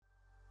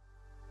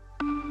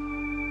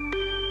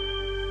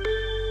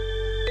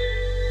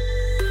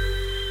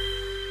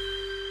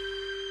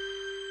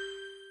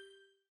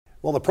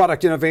Well, the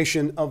Product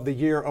Innovation of the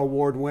Year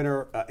award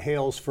winner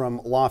hails from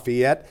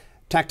Lafayette.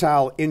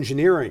 Tactile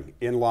Engineering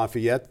in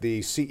Lafayette. The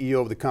CEO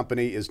of the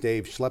company is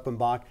Dave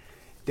Schleppenbach.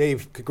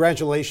 Dave,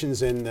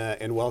 congratulations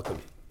and welcome.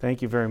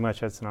 Thank you very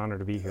much. It's an honor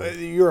to be here.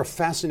 You're a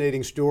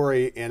fascinating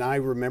story, and I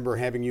remember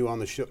having you on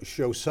the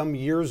show some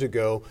years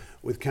ago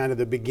with kind of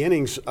the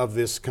beginnings of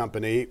this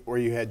company, where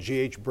you had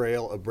GH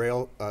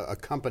Braille, a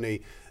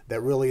company that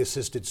really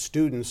assisted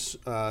students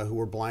who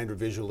were blind or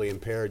visually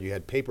impaired. You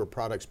had paper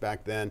products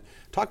back then.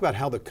 Talk about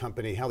how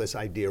this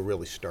idea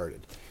really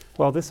started.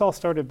 Well, this all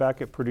started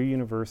back at Purdue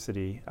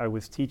University. I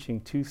was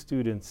teaching two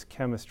students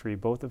chemistry,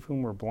 both of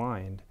whom were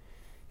blind.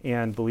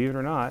 And believe it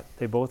or not,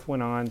 they both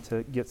went on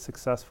to get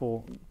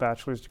successful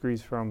bachelor's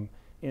degrees from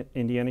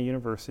Indiana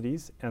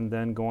universities and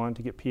then go on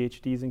to get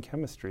PhDs in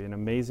chemistry, an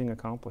amazing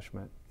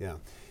accomplishment. Yeah.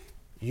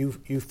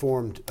 You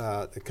formed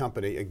a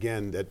company,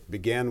 again, that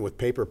began with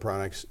paper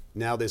products.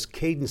 Now this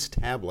Cadence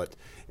tablet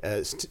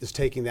is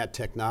taking that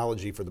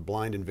technology for the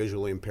blind and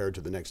visually impaired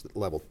to the next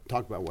level.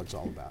 Talk about what it's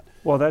all about.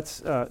 Well,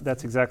 that's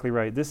exactly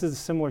right. This is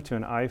similar to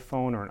an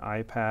iPhone or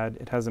an iPad.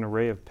 It has an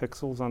array of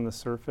pixels on the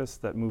surface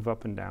that move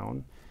up and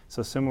down.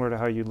 So similar to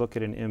how you look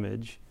at an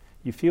image,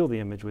 you feel the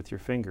image with your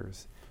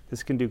fingers.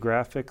 This can do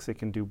graphics, it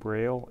can do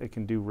braille, it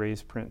can do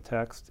raised print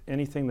text,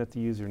 anything that the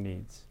user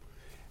needs.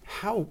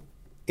 How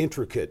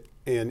intricate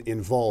and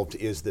involved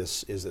is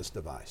this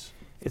device?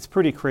 It's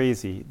pretty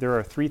crazy. There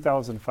are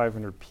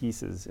 3,500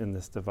 pieces in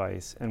this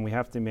device, and we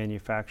have to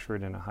manufacture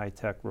it in a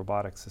high-tech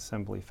robotics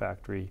assembly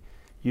factory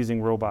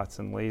using robots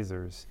and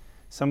lasers.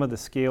 Some of the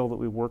scale that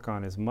we work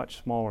on is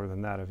much smaller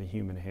than that of a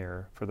human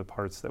hair for the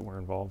parts that we're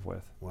involved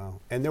with. Wow.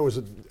 And there was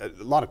a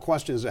lot of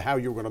questions of how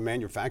you were going to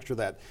manufacture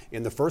that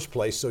in the first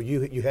place, so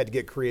you had to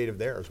get creative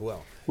there as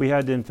well. We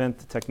had to invent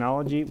the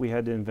technology, we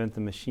had to invent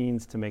the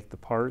machines to make the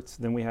parts,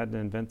 then we had to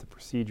invent the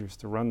procedures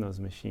to run those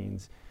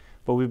machines.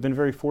 But we've been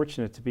very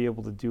fortunate to be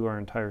able to do our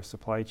entire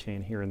supply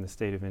chain here in the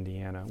state of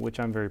Indiana, which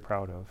I'm very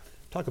proud of.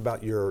 Talk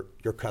about your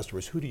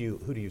customers. Who do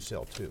you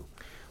sell to?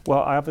 Well,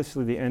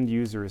 obviously the end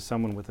user is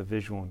someone with a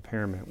visual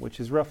impairment, which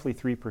is roughly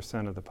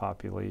 3% of the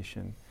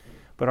population.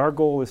 But our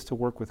goal is to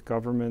work with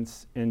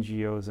governments,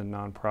 NGOs, and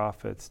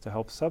nonprofits to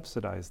help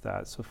subsidize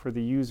that, so for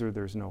the user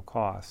there's no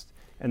cost,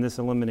 and this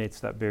eliminates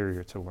that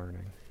barrier to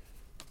learning.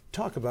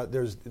 Talk about,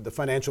 there's the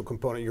financial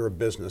component, you're a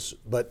business,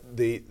 but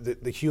the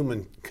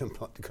human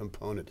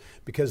component,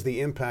 because the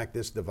impact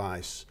this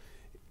device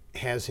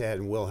has had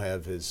and will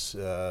have is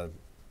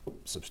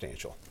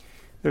substantial.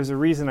 There's a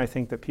reason I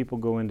think that people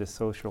go into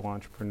social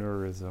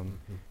entrepreneurism,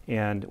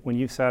 and when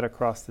you sat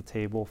across the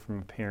table from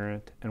a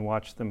parent and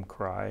watched them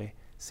cry,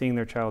 seeing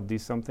their child do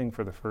something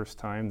for the first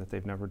time that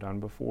they've never done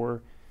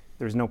before,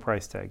 there's no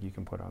price tag you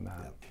can put on that.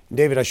 Yeah.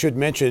 David, I should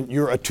mention,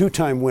 you're a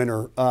two-time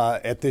winner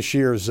at this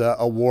year's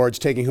awards,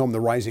 taking home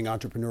the Rising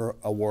Entrepreneur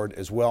Award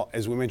as well.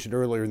 As we mentioned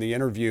earlier in the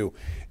interview,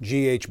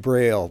 GH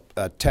Braille,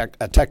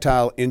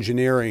 Tactile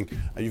Engineering,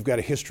 you've got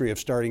a history of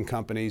starting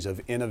companies, of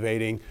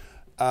innovating.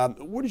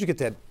 Where did you get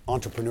that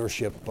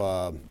entrepreneurship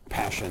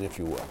passion, if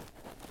you will?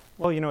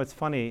 Well, you know, it's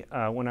funny.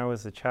 When I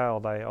was a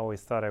child, I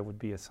always thought I would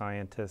be a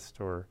scientist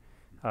or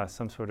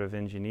some sort of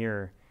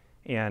engineer.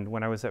 And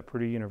when I was at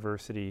Purdue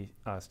University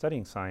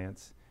studying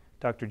science,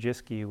 Dr.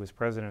 Jiske, who was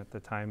president at the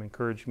time,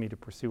 encouraged me to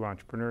pursue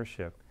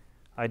entrepreneurship.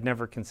 I'd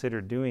never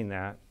considered doing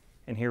that,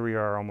 and here we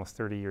are almost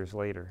 30 years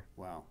later.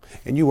 Wow.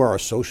 And you are a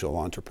social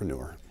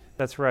entrepreneur.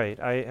 That's right.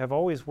 I have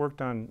always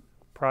worked on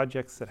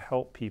projects that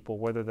help people,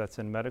 whether that's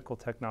in medical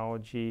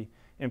technology,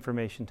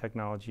 information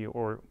technology,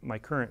 or my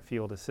current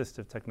field,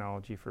 assistive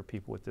technology for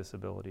people with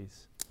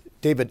disabilities.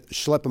 David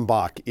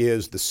Schleppenbach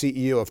is the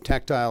CEO of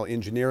Tactile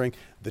Engineering,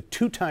 the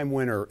two-time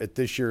winner at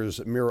this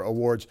year's Mira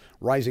Awards,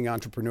 Rising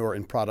Entrepreneur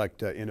in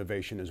Product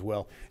Innovation as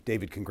well.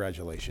 David,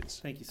 congratulations.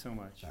 Thank you so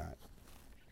much. All right.